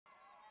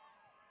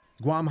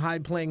Guam High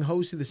playing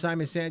host to the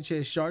Simon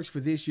Sanchez Sharks for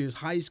this year's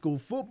high school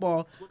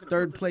football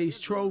third-place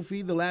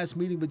trophy. The last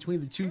meeting between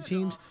the two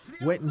teams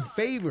went in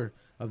favor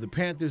of the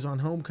Panthers on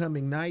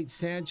homecoming night.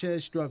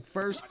 Sanchez struck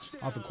first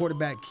off a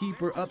quarterback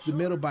keeper up the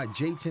middle by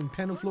Jayton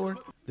Penaflor.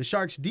 The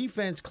Sharks'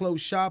 defense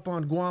closed shop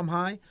on Guam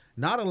High,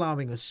 not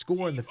allowing a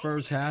score in the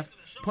first half.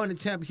 Punt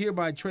attempt here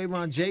by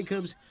Trayvon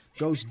Jacobs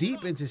goes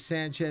deep into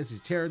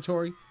Sanchez's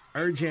territory.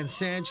 Erjan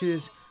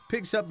Sanchez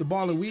picks up the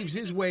ball and weaves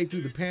his way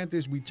through the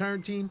Panthers'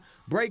 return team,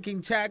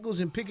 breaking tackles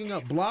and picking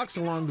up blocks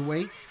along the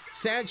way.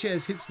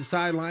 Sanchez hits the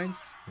sidelines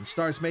and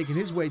starts making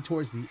his way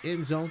towards the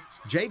end zone.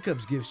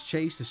 Jacobs gives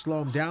chase to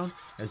slow him down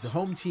as the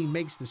home team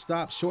makes the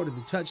stop short of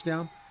the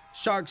touchdown.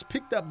 Sharks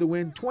picked up the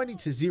win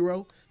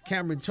 20-0.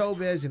 Cameron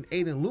Tovez and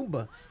Aiden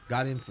Lumba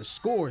got in for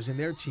scores in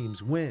their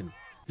team's win.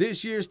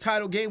 This year's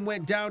title game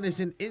went down as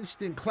an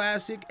instant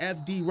classic,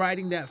 FD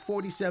riding that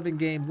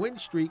 47-game win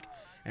streak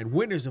and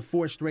winners of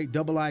 4 straight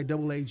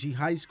IIAAG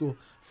high school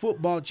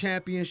football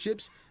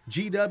championships.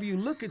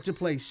 GW, looking to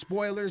play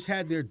spoilers,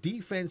 had their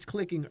defense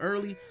clicking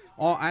early.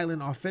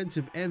 All-Island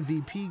offensive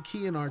MVP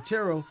Kian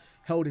Artero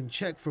held in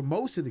check for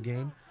most of the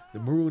game. The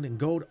Maroon and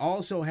Gold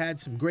also had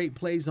some great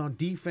plays on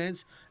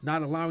defense,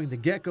 not allowing the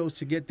Geckos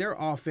to get their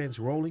offense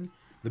rolling.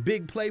 The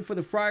big play for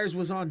the Friars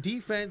was on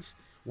defense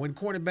when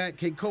cornerback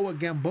Keikoa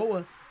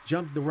Gamboa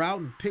jumped the route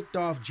and picked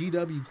off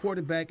GW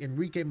quarterback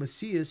Enrique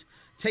Macias,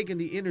 taking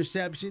the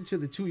interception to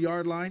the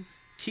 2-yard line.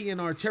 Kian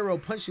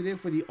Artero punched it in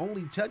for the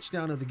only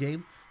touchdown of the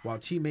game, while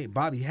teammate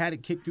Bobby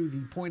Haddock kicked through the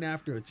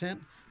point-after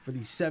attempt for the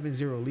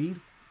 7-0 lead.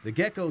 The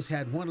Geckos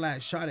had one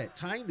last shot at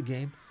tying the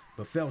game,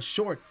 but fell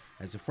short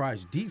as the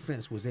Friars'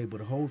 defense was able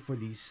to hold for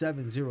the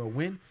 7-0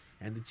 win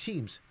and the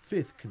team's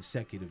 5th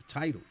consecutive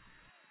title.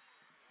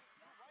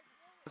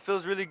 It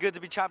feels really good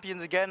to be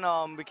champions again.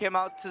 We came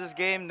out to this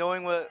game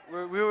knowing we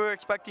were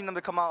expecting them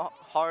to come out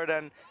hard,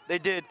 and they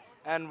did.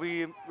 And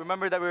we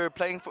remember that we were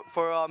playing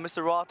for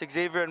Mr. Roth,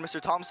 Xavier, and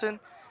Mr. Thompson,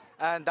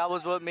 and that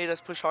was what made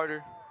us push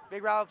harder.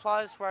 Big round of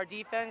applause for our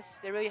defense.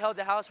 They really held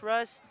the house for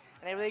us,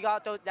 and they really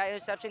got that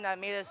interception that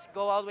made us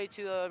go all the way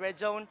to the red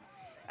zone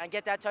and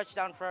get that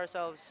touchdown for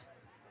ourselves.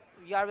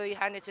 We got to really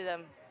hand it to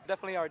them.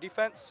 Definitely our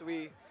defense.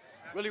 We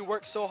really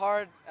work so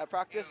hard at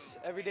practice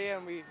every day,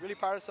 and we really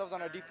pride ourselves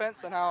on our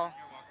defense and how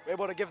we're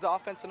able to give the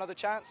offense another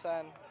chance,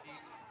 and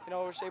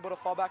we're just able to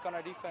fall back on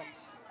our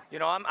defense.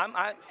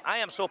 I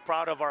am so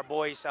proud of our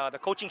boys. The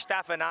coaching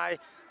staff and I,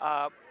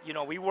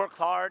 we worked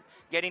hard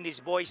getting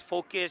these boys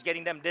focused,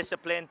 getting them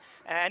disciplined,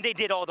 and they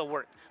did all the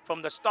work.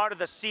 From the start of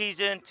the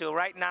season to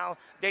right now,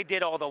 they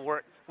did all the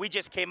work. We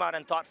just came out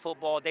and taught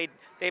football. They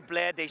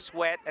bled, they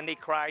sweat, and they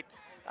cried,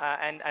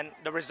 and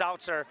the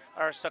results are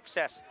a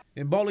success.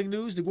 In bowling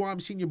news, the Guam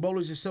Senior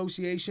Bowlers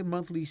Association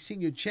monthly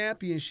senior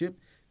championship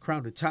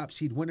crowned a top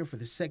seed winner for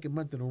the 2nd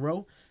month in a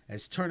row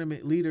as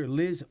tournament leader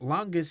Liz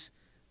Longus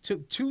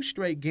took 2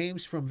 straight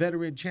games from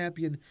veteran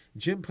champion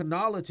Jim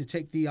Pinala to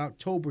take the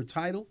October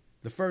title.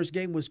 The first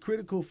game was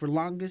critical for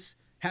Longus,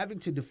 having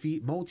to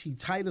defeat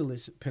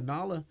multi-titleist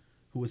Pinala,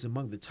 who was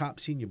among the top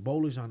senior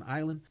bowlers on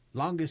island.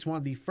 Longus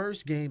won the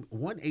first game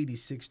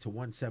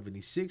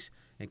 186-176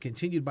 and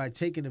continued by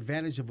taking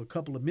advantage of a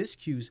couple of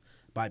miscues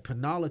by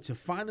Pinala to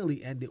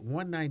finally end it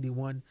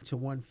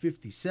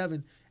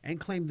 191-157 and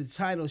claim the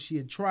title she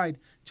had tried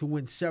to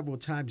win several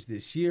times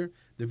this year.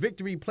 The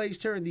victory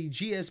placed her in the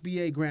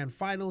GSBA Grand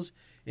Finals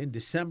in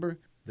December.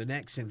 The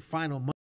next and final month